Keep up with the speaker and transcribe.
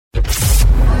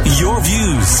Your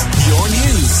views, your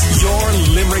news, your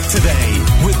Limerick Today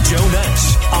with Joe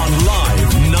Nash on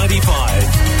Live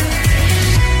 95.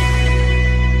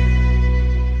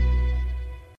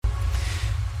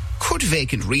 Could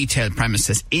vacant retail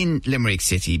premises in Limerick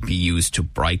City be used to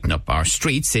brighten up our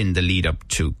streets in the lead up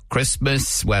to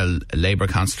Christmas? Well, Labour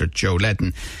councillor Joe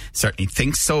Ledden certainly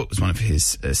thinks so. It was one of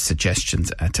his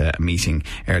suggestions at a meeting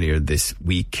earlier this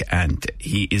week, and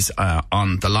he is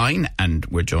on the line, and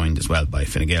we're joined as well by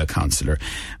Fine Gael councillor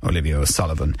Olivia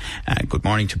O'Sullivan. Good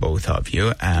morning to both of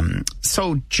you.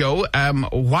 So, Joe,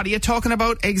 what are you talking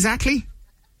about exactly?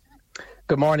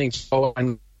 Good morning, Joe,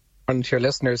 and to your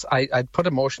listeners. I'd put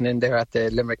a motion in there at the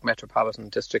Limerick Metropolitan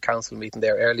District Council meeting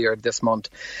there earlier this month,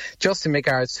 just in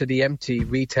regards to the empty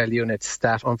retail units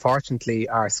that unfortunately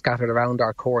are scattered around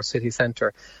our core city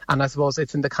centre. And I suppose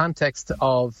it's in the context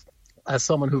of, as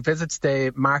someone who visits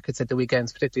the markets at the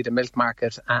weekends, particularly the Milk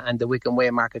Market and the Wigan Way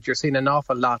Market, you're seeing an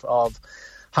awful lot of,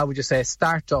 how would you say,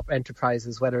 start-up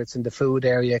enterprises, whether it's in the food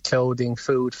area, clothing,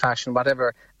 food, fashion,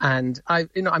 whatever. And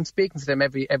I'm speaking to them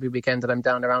every weekend that I'm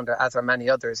down around there, as are many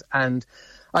others. And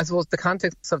I suppose the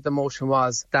context of the motion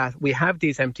was that we have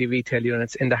these empty retail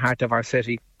units in the heart of our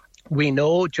city. We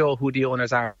know, Joe, who the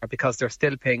owners are because they're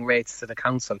still paying rates to the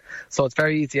council. So it's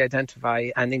very easy to identify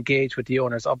and engage with the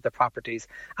owners of the properties.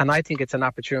 And I think it's an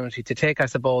opportunity to take, I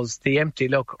suppose, the empty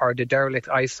look or the derelict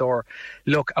eyesore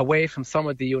look away from some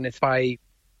of the units by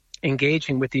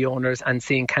engaging with the owners and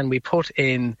seeing, can we put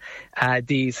in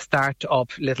these start-up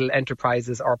little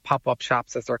enterprises or pop-up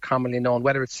shops, as they're commonly known,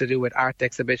 whether it's to do with art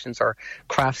exhibitions or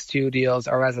craft studios,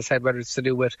 or, as I said, whether it's to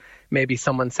do with maybe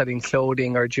someone selling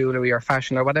clothing or jewellery or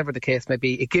fashion or whatever the case may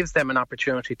be. It gives them an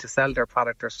opportunity to sell their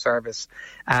product or service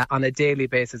on a daily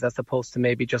basis, as opposed to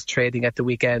maybe just trading at the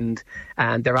weekend.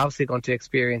 And they're obviously going to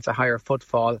experience a higher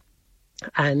footfall.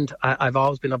 And I've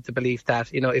always been of the belief that,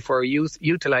 if we're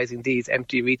utilising these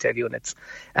empty retail units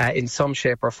in some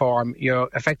shape or form,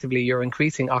 you're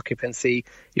increasing occupancy,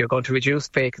 you're going to reduce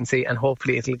vacancy, and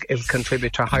hopefully it'll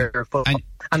contribute to a higher footfall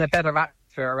and a better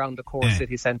atmosphere around the core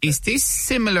city centre. Is this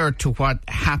similar to what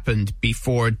happened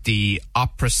before the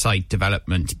Opera site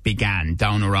development began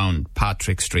down around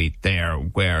Patrick Street there,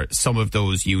 where some of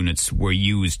those units were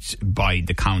used by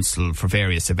the council for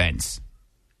various events?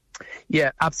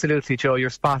 Yeah, absolutely, Joe. You're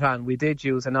spot on. We did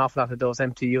use an awful lot of those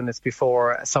empty units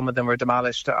before some of them were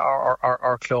demolished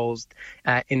or closed.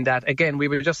 In that, again, we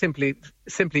were just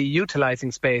simply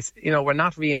utilising space. We're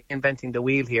not reinventing the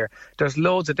wheel here. There's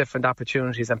loads of different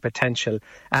opportunities and potential.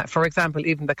 For example,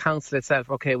 even the council itself,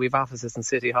 okay, we've offices in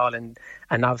City Hall and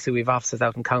obviously we've offices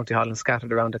out in County Hall and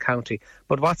scattered around the county.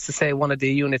 But what's to say one of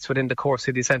the units within the core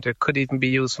city centre could even be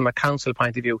used from a council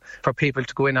point of view for people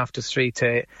to go in off the street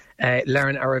to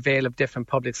learn or avail of different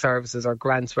public services or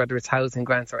grants, whether it's housing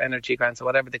grants or energy grants or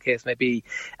whatever the case may be.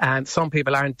 Some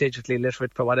people aren't digitally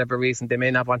literate for whatever reason. They may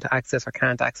not want to access or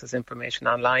can't access information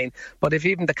online. But if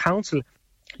even the council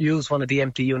use one of the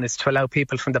empty units to allow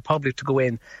people from the public to go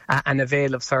in and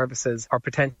avail of services or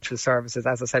potential services,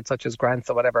 as I said, such as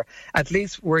grants or whatever, at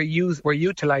least we're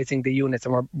utilising the units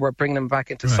and we're bringing them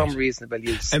back into some reasonable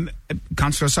use.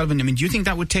 Councillor O'Sullivan, do you think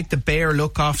that would take the bare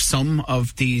look off some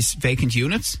of these vacant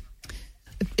units?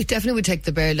 It definitely would take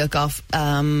the bare look off.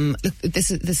 Look, this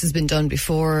has been done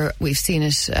before. We've seen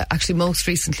it actually most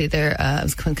recently there.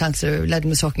 When Councillor Ledden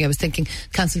was talking, I was thinking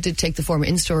Council did take the former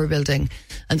in-store building,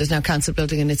 and there's now Council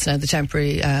building, and it's now the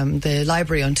temporary the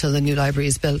library until the new library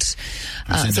is built.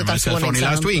 So that's one example.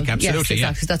 Last week, absolutely,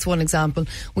 yes, exactly. That's one example.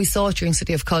 We saw it during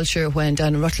City of Culture when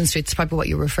down in Rutland Street. It's probably what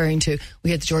you're referring to. We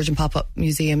had the Georgian Pop-Up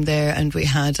Museum there, and we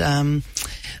had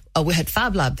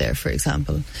Fab Lab there, for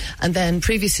example. And then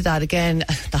previous to that, again,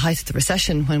 the height of the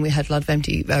recession, when we had a lot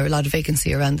of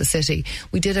vacancy around the city,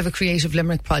 we did have a Creative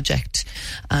Limerick project.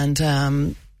 And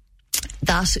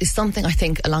that is something, I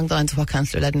think, along the lines of what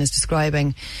Councillor Ledden is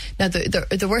describing. Now,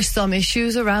 there were some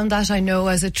issues around that, I know,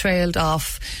 as it trailed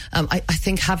off. I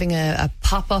think having a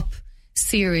pop-up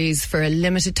series for a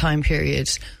limited time period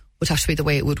would have to be the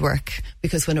way it would work,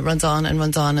 because when it runs on and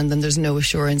then there's no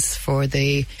assurance for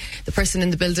the person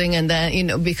in the building, and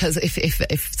then because if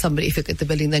the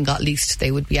building then got leased,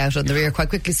 they would be out on the rear quite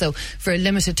quickly. So for a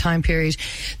limited time period,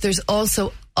 there's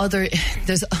also I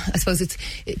suppose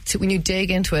when you dig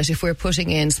into it, if we're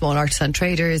putting in small artisan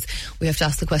traders, we have to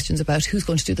ask the questions about who's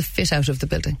going to do the fit out of the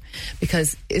building,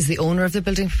 because is the owner of the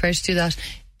building prepared to do that?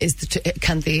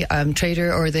 Can the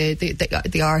trader or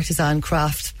the artisan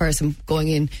craft person going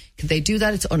in, can they do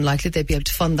that? It's unlikely they'd be able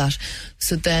to fund that.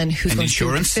 So then who's going to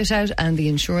do the fit out? And the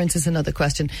insurance is another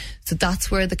question. So that's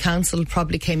where the council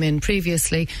probably came in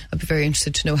previously. I'd be very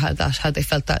interested to know how they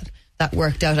felt that that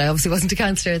worked out. I obviously wasn't a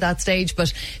councillor at that stage,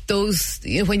 but those,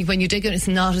 when you dig in, it's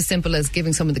not as simple as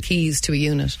giving someone the keys to a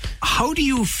unit. How do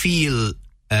you feel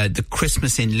the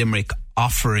Christmas in Limerick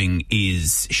offering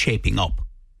is shaping up?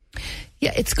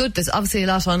 Yeah, it's good. There's obviously a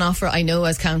lot on offer. I know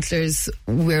as councillors,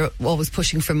 we're always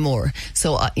pushing for more.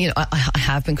 So, I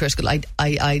have been critical.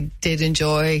 I did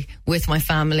enjoy with my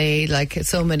family, like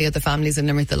so many other families in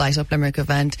Limerick, the Light Up Limerick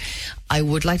event. I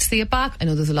would like to see it back. I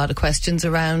know there's a lot of questions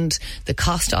around the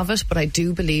cost of it, but I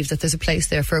do believe that there's a place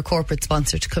there for a corporate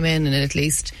sponsor to come in and at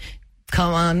least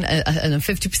come on a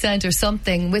 50% or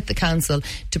something with the council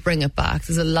to bring it back.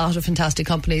 There's a lot of fantastic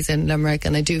companies in Limerick,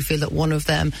 and I do feel that one of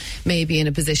them may be in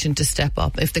a position to step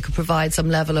up if they could provide some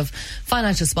level of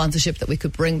financial sponsorship, that we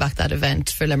could bring back that event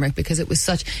for Limerick, because it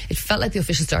felt like the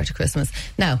official start to Christmas.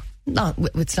 Now,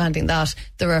 notwithstanding that,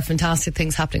 there are fantastic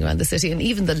things happening around the city, and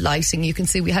even the lighting, you can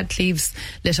see we had Cleves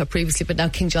lit up previously, but now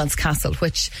King John's Castle,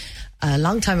 which a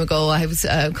long time ago I was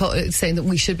saying that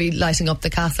we should be lighting up the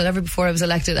castle ever before I was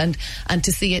elected, and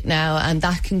to see it now, and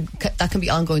that can be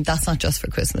ongoing. That's not just for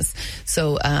Christmas.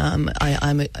 So I'm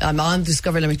on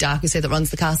Discover Limerick DAC, we say, that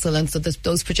runs the castle, and so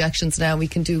those projections now, we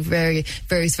can do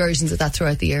various versions of that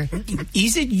throughout the year.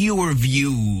 Is it your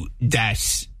view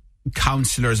that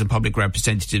councillors and public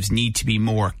representatives need to be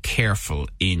more careful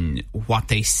in what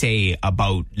they say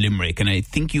about Limerick? And I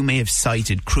think you may have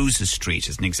cited Cruises Street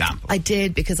as an example. I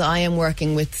did, because I am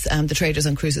working with the traders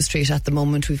on Cruises Street at the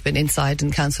moment. We've been inside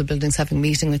in council buildings having a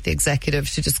meeting with the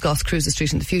executive to discuss Cruises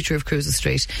Street and the future of Cruises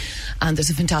Street, and there's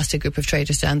a fantastic group of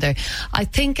traders down there. I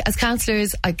think as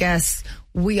councillors, I guess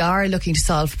we are looking to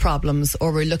solve problems,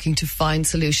 or we're looking to find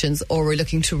solutions, or we're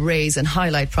looking to raise and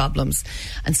highlight problems.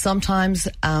 And sometimes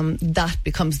that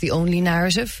becomes the only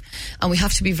narrative. And we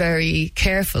have to be very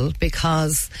careful,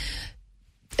 because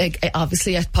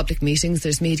obviously at public meetings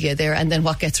there's media there, and then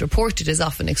what gets reported is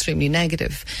often extremely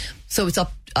negative. So it's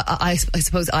up, I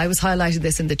suppose I was highlighting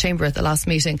this in the chamber at the last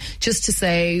meeting, just to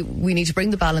say we need to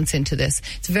bring the balance into this.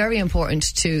 It's very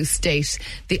important to state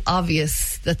the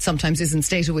obvious that sometimes isn't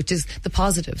stated, which is the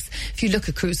positives. If you look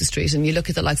at Cruises Street and you look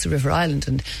at the likes of River Island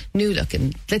and New Look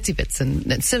and Glitzy Bits and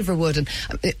Silverwood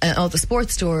and all the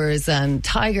sports stores and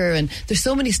Tiger, and there's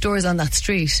so many stores on that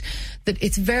street, that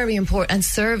it's very important, and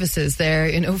services there,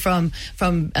 from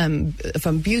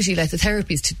beauty, like the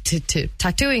therapies to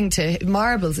tattooing to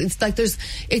marbles. It's like there's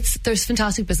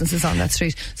fantastic businesses on that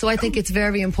street. So I think it's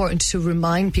very important to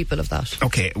remind people of that.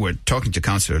 Okay, we're talking to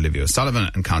Councillor Olivia O'Sullivan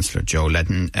and Councillor Joe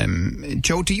Ledden.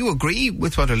 Joe, do you agree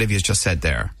with what Olivia's just said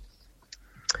there?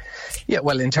 Yeah,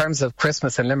 well, in terms of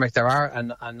Christmas in Limerick, there are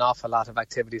an awful lot of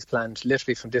activities planned.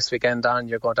 Literally from this weekend on,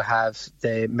 you're going to have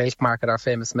the milk market. Our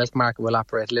famous milk market will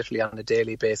operate literally on a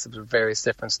daily basis with various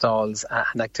different stalls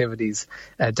and activities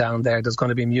down there. There's going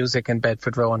to be music in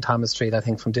Bedford Row on Thomas Street, I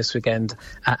think, from this weekend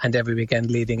and every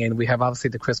weekend leading in. We have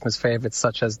obviously the Christmas favourites,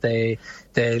 such as the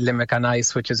Limerick on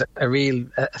Ice, which is a real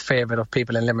favourite of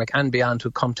people in Limerick and beyond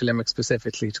who come to Limerick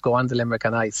specifically to go on the Limerick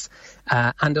on Ice.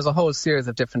 And there's a whole series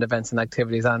of different events and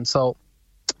activities. And so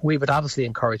we would obviously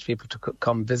encourage people to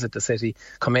come visit the city,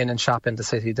 come in and shop in the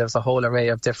city. There's a whole array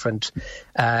of different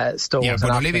stores. Yeah,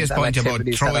 but Olivia's point about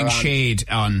throwing shade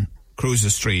on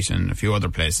Cruises Street and a few other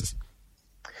places.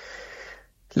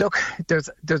 Look, there's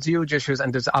huge issues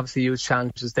and there's obviously huge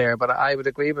challenges there, but I would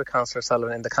agree with Councillor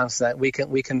Sullivan in the sense that we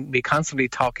can be constantly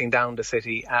talking down the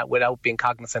city without being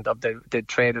cognizant of the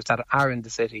traders that are in the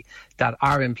city, that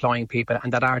are employing people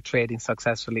and that are trading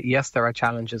successfully. Yes, there are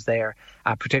challenges there,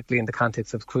 particularly in the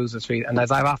context of Cruises Street. And as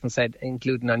I've often said,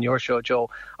 including on your show,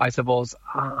 Joe, I suppose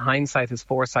hindsight is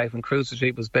foresight. When Cruises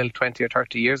Street was built 20 or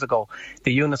 30 years ago,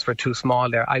 the units were too small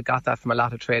there. I got that from a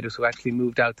lot of traders who actually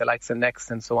moved out, the likes of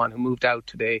Next and so on, who moved out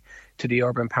to the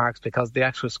urban parks because the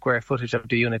actual square footage of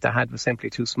the unit they had was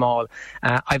simply too small.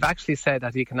 I've actually said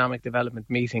at economic development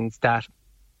meetings that,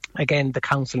 again, the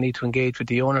council need to engage with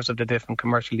the owners of the different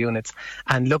commercial units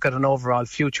and look at an overall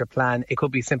future plan. It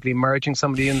could be simply merging some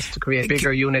of the units to create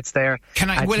bigger units there.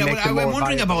 I'm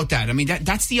wondering about that. I mean,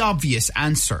 that's the obvious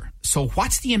answer. So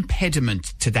what's the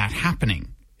impediment to that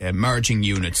happening? Merging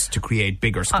units to create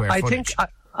bigger square footage?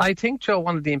 I think, Joe,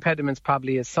 one of the impediments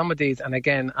probably is some of these, and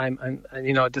again, I'm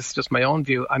this is just my own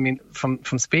view. I mean, from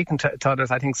speaking to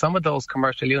others, I think some of those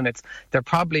commercial units, they're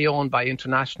probably owned by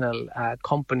international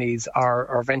companies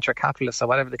or venture capitalists or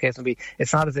whatever the case may be.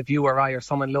 It's not as if you or I or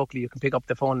someone locally, you can pick up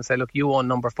the phone and say, look, you own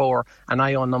number 4 and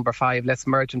I own number 5. Let's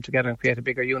merge them together and create a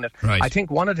bigger unit. Right. I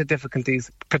think one of the difficulties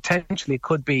potentially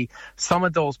could be some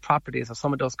of those properties or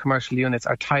some of those commercial units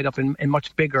are tied up in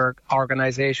much bigger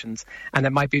organisations, and it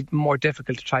might be more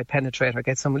difficult to try penetrate or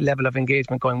get some level of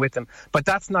engagement going with them. But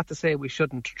that's not to say we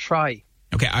shouldn't try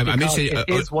Okay, I'm interested. It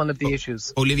is one of the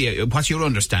issues. Olivia, what's your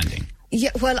understanding?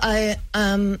 Yeah, well, if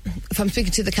I'm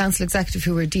speaking to the council executive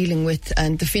who we're dealing with,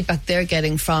 and the feedback they're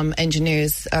getting from for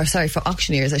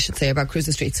auctioneers, I should say, about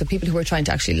Cruiser Street, so people who are trying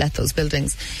to actually let those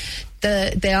buildings,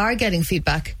 they are getting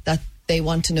feedback that they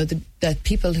want to know that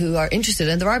people who are interested,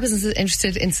 and there are businesses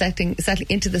interested in settling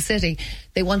into the city,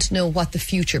 they want to know what the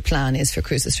future plan is for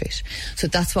Cruiser Street. So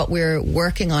that's what we're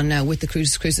working on now with the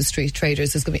Cruiser Street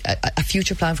traders. There's going to be a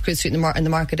future plan for Cruiser Street in the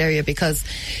market area, because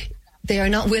they are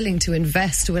not willing to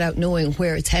invest without knowing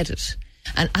where it's headed.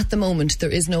 And at the moment,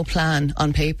 there is no plan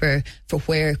on paper for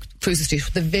where Cruiser Street,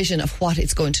 the vision of what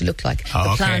it's going to look like.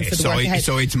 The plan for the work ahead.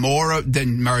 So it's more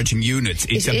than merging units.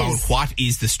 It's about what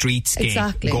is the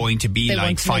streetscape going to be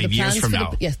like 5 years from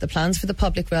now. Yes, the plans for the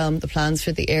public realm, the plans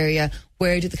for the area.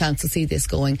 Where do the council see this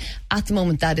going? At the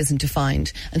moment, that isn't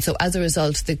defined. And so as a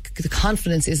result, the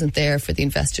confidence isn't there for the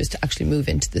investors to actually move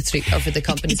into the street, or for the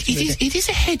companies to move in. It is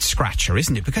a head scratcher,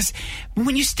 isn't it? Because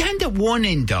when you stand at one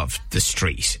end of the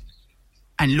street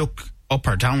and look up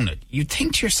or down it, you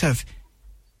think to yourself,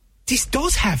 this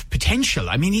does have potential.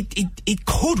 I mean, it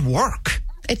could work.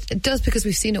 It does, because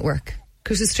we've seen it work.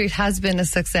 Cruiser Street has been a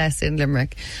success in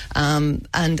Limerick, and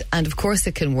of course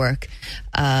it can work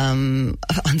on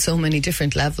so many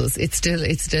different levels. It's still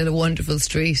a wonderful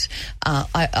street.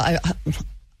 I'm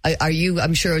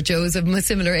sure Joe's of a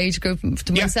similar age group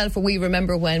to myself, where we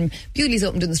remember when Bewley's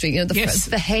opened in the street,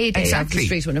 the heyday of the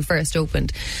street when it first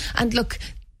opened. And look,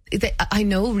 I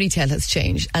know retail has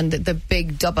changed, and the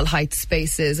big double height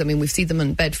spaces, I mean, we've seen them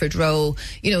on Bedford Row,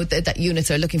 that units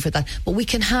are looking for that. But we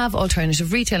can have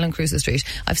alternative retail on Cruiser Street.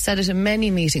 I've said it in many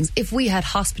meetings. If we had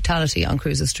hospitality on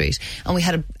Cruiser Street, and we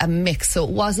had a mix, so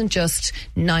it wasn't just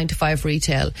 9 to 5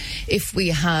 retail, if we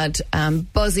had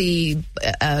buzzy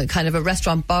kind of a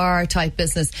restaurant bar type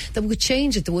business, that would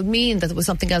change it. That would mean that there was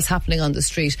something else happening on the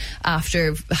street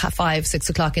after 5, 6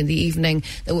 o'clock in the evening,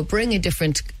 that would bring a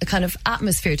different kind of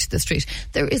atmosphere to the street.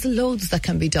 There is loads that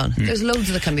can be done. There's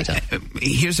loads that can be done.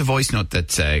 Here's a voice note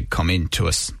that's come in to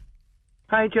us.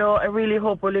 Hi Joe, I really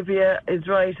hope Olivia is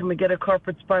right and we get a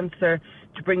corporate sponsor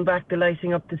to bring back the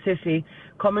lighting up the city.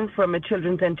 Coming from a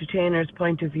children's entertainer's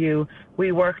point of view,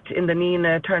 we worked in the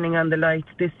Nina turning on the lights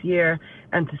this year,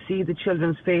 and to see the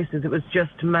children's faces, it was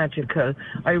just magical.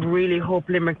 I really hope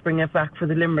Limerick bring it back for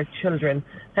the Limerick children.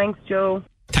 Thanks Joe.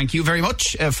 Thank you very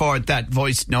much for that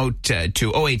voice note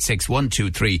to 086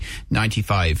 123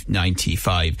 95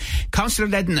 95. Councillor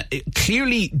Ledden,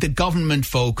 clearly the government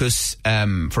focus,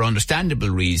 for understandable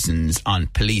reasons, on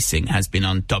policing has been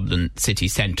on Dublin city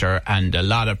centre, and a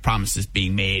lot of promises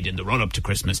being made in the run-up to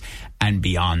Christmas and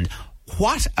beyond.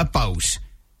 What about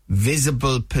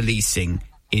visible policing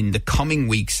in the coming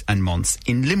weeks and months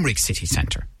in Limerick city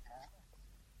centre?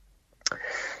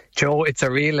 Joe, it's a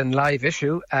real and live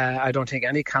issue. I don't think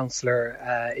any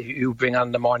councillor you bring on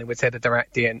in the morning would say that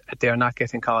they are not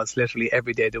getting calls literally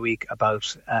every day of the week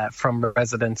about from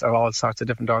residents or all sorts of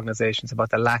different organisations about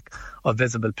the lack of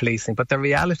visible policing. But the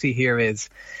reality here is,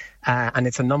 and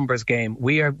it's a numbers game,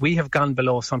 we have gone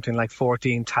below something like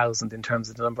 14,000 in terms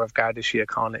of the number of Garda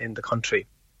Síochána in the country.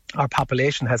 Our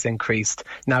population has increased.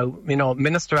 Now,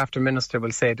 minister after minister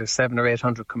will say there's 700 or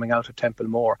 800 coming out of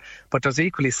Templemore, but there's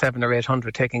equally 700 or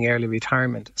 800 taking early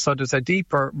retirement. So there's a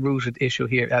deeper rooted issue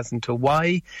here as into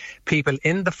why people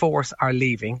in the force are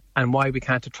leaving, and why we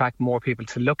can't attract more people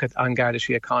to look at Garda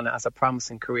Síochána as a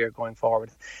promising career going forward.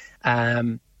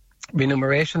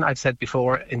 Remuneration, I've said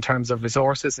before, in terms of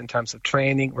resources, in terms of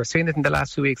training. We're seeing it in the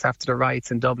last 2 weeks after the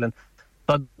riots in Dublin.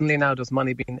 Suddenly now there's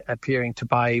money appearing to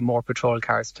buy more patrol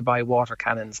cars, to buy water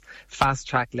cannons,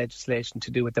 fast-track legislation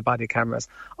to do with the body cameras.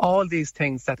 All these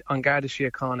things that Garda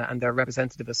Síochána and their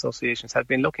representative associations have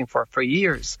been looking for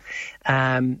years.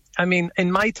 I mean,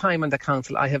 in my time on the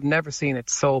council, I have never seen it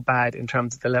so bad in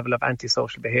terms of the level of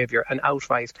antisocial behaviour and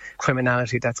outright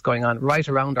criminality that's going on right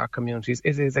around our communities.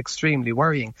 It is extremely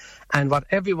worrying. And what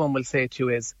everyone will say to you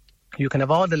is, you can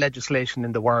have all the legislation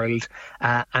in the world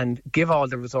and give all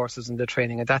the resources and the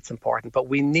training, and that's important. But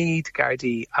we need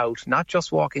Gardaí out, not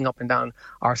just walking up and down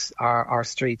our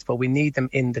streets, but we need them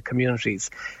in the communities.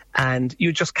 And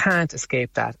you just can't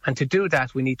escape that. And to do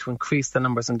that, we need to increase the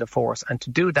numbers in the force. And to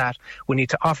do that, we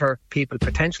need to offer people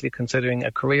potentially considering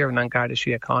a career in Garda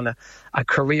Síochána a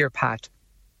career path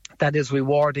that is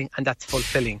rewarding and that's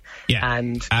fulfilling. Yeah.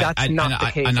 And that's not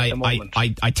the case at the moment.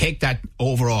 I take that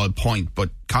overall point, but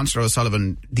Councillor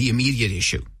O'Sullivan, the immediate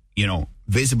issue,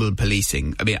 visible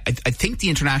policing. I mean, I think the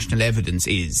international evidence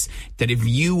is that if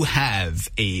you have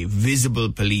a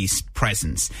visible police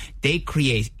presence, they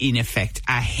create, in effect,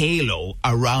 a halo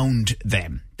around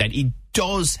them, that it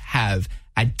does have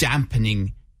a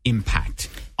dampening impact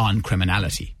on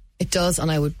criminality. It does,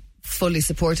 and I would fully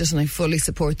support it, and I fully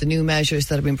support the new measures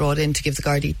that have been brought in to give the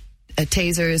Gardaí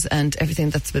tasers and everything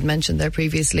that's been mentioned there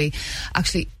previously.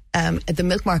 Actually, the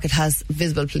milk market has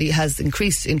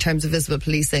increased in terms of visible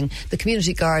policing. The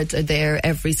community guards are there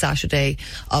every Saturday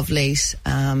of late.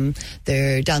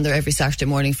 They're down there every Saturday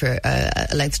morning for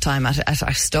a length of time at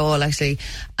our stall, actually,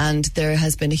 and there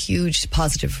has been a huge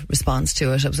positive response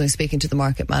to it. I was speaking to the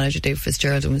market manager, David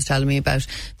Fitzgerald, and was telling me about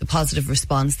the positive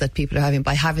response that people are having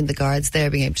by having the guards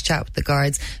there, being able to chat with the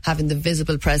guards, having the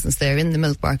visible presence there in the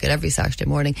milk market every Saturday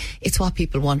morning. It's what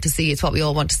people want to see. It's what we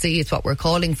all want to see. It's what we're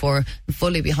calling for, and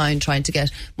fully behind trying to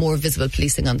get more visible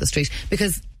policing on the street,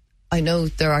 because I know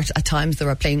at times there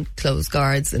are plainclothes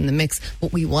guards in the mix,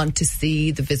 but we want to see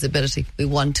the visibility. We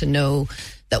want to know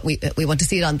that we want to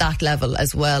see it on that level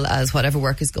as well as whatever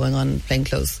work is going on in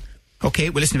plainclothes.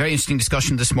 Okay, well, listen, a very interesting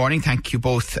discussion this morning. Thank you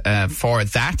both for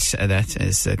that. That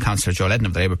is Councillor Joe Ledden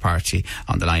of the Labour Party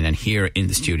on the line, and here in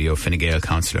the studio, Fine Gael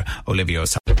Councillor Olivia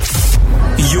O'Sullivan.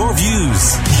 Your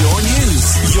views, your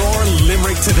news, your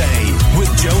Limerick Today with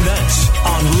Joe Nash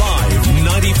on Live